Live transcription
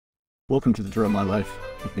Welcome to the Draw My Life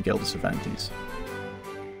with Miguel Cervantes.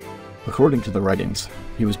 According to the writings,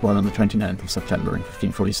 he was born on the 29th of September in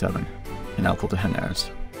 1547 in Alcalá de Henares,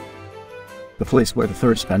 the place where the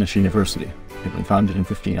Third Spanish University had been founded in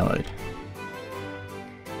 1508.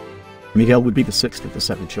 Miguel would be the sixth of the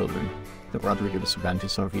 7 children that Rodrigo de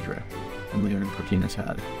Cervantes Saavedra and Leon Cortines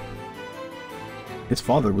had. His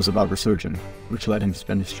father was a barber surgeon, which led him to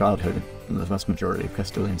spend his childhood in the vast majority of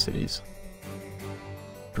Castilian cities.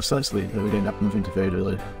 Precisely, they would end up moving to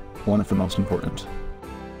Valladolid, one of the most important.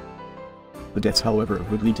 The deaths, however,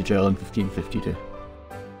 would lead to jail in 1552.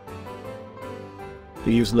 2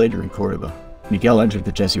 years later in Córdoba, Miguel entered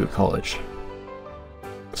the Jesuit college.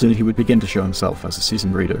 Soon he would begin to show himself as a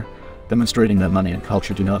seasoned reader, demonstrating that money and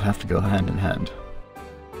culture do not have to go hand in hand.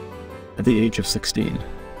 At the age of 16,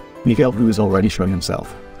 Miguel, who was already showing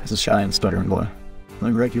himself as a shy and stuttering boy,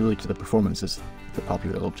 went regularly to the performances of the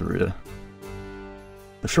popular Ruta.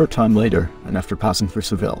 A short time later, and after passing through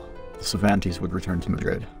Seville, the Cervantes would return to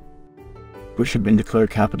Madrid, which had been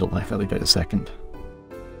declared capital by Felipe II,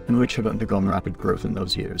 and which had undergone rapid growth in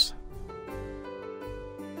those years.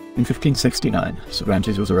 In 1569,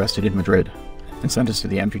 Cervantes was arrested in Madrid and sentenced to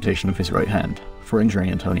the amputation of his right hand for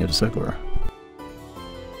injuring Antonio de Segura.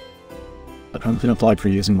 A penalty applied for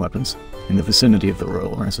using weapons in the vicinity of the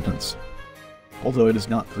royal residence, although it is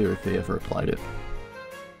not clear if they ever applied it.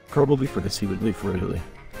 Probably for this he would leave for Italy,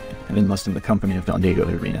 and enlist in the company of Don Diego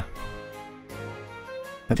de Reina.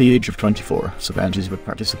 At the age of 24, Cervantes would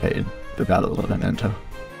participate in the Battle of Lepanto,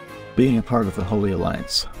 being a part of the Holy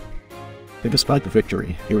Alliance. But despite the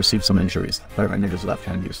victory, he received some injuries that rendered his left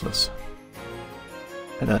hand useless.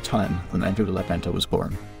 At that time, Lepanto de Lepanto was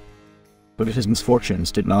born. But his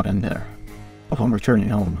misfortunes did not end there. Upon returning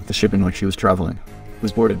home, the ship in which he was traveling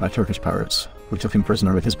was boarded by Turkish pirates, who took him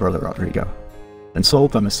prisoner with his brother Rodrigo, and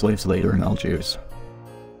sold them as slaves later in Algiers.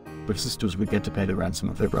 But his sisters would get to pay the ransom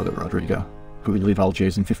of their brother Rodrigo, who would leave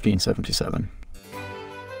Algiers in 1577.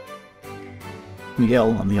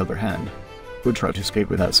 Miguel, on the other hand, would try to escape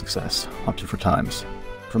without success, up to 4 times.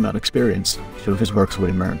 From that experience, 2 of his works would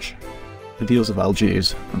emerge: The Deals of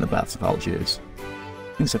Algiers and The Baths of Algiers.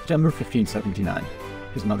 In September 1579,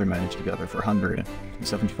 his mother managed to gather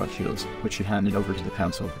 475 shields, which she handed over to the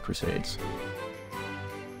Council of the Crusades.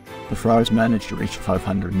 The friars managed to reach the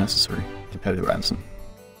 500 necessary to pay the ransom.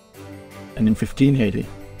 And in 1580,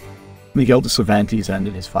 Miguel de Cervantes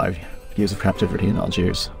ended his 5 years of captivity in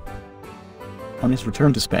Algiers. On his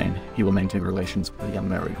return to Spain, he will maintain relations with a young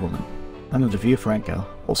married woman, Ana de Villafranca,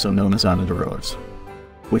 also known as Ana de Roas.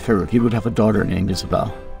 With her, he would have a daughter named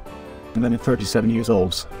Isabel. And then at 37 years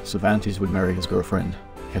old, Cervantes would marry his girlfriend,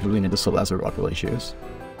 Catalina de Salazar Palacios.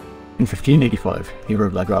 In 1585, he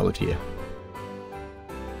wrote La Galatea,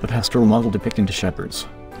 a pastoral model depicting 2 shepherds,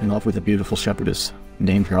 in love with a beautiful shepherdess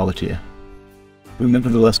named Galatea, who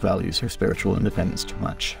nevertheless values her spiritual independence too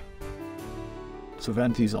much.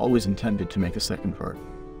 Cervantes always intended to make a second part,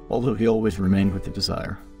 although he always remained with the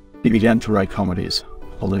desire. He began to write comedies,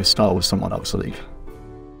 although his style was somewhat obsolete.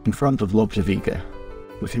 In front of Lope de Vega,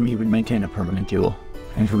 with whom he would maintain a permanent duel,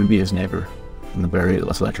 and who would be his neighbor in the Barrio de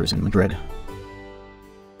las Letras in Madrid.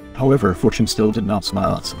 However, fortune still did not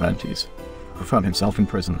smile at Cervantes, who found himself in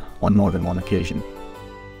prison on more than one occasion.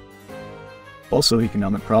 Also,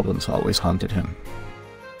 economic problems always haunted him.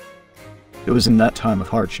 It was in that time of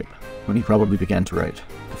hardship when he probably began to write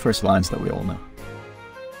the first lines that we all know.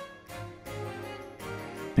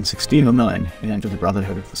 In 1609, he entered the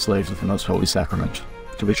Brotherhood of the Slaves of the Most Holy Sacrament,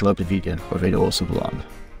 to which Lope de Vega also belonged.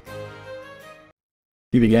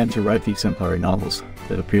 He began to write the exemplary novels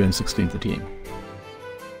that appeared in 1613,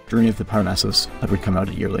 Journey of the Parnassus, that would come out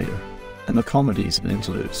a year later, and the comedies and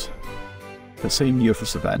interludes. The same year for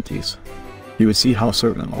Cervantes, he would see how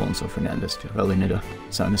certain Alonso Fernandez de Avellaneda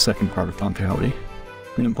signed the second part of Don Quixote.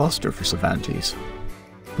 An impostor for Cervantes,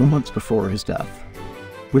 2 months before his death,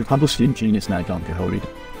 would publish the ingenious Knight Don Quixote de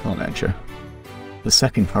la Mancha, the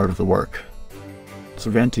second part of the work.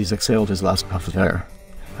 Cervantes exhaled his last puff of air,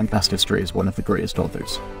 and passed history as one of the greatest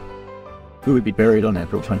authors, who would be buried on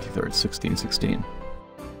April 23rd, 1616.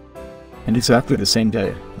 And exactly the same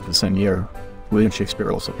day of the same year, William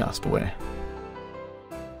Shakespeare also passed away.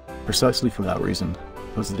 Precisely for that reason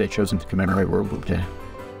was the day chosen to commemorate World Book Day.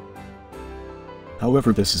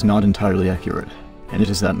 However, this is not entirely accurate, and it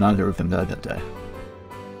is that neither of them died that day.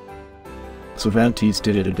 Cervantes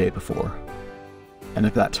did it a day before, and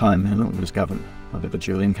at that time England was governed under the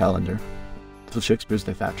Julian calendar, so Shakespeare's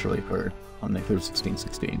death actually occurred on May 3rd,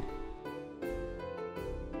 1616.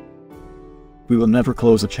 We will never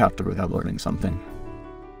close a chapter without learning something.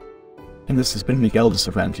 And this has been Miguel de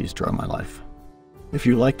Cervantes' Draw My Life. If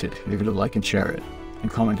you liked it, give it a like and share it,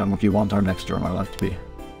 and comment on what you want our next Journal Life to be.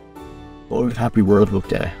 But with Happy World Book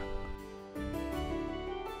Day.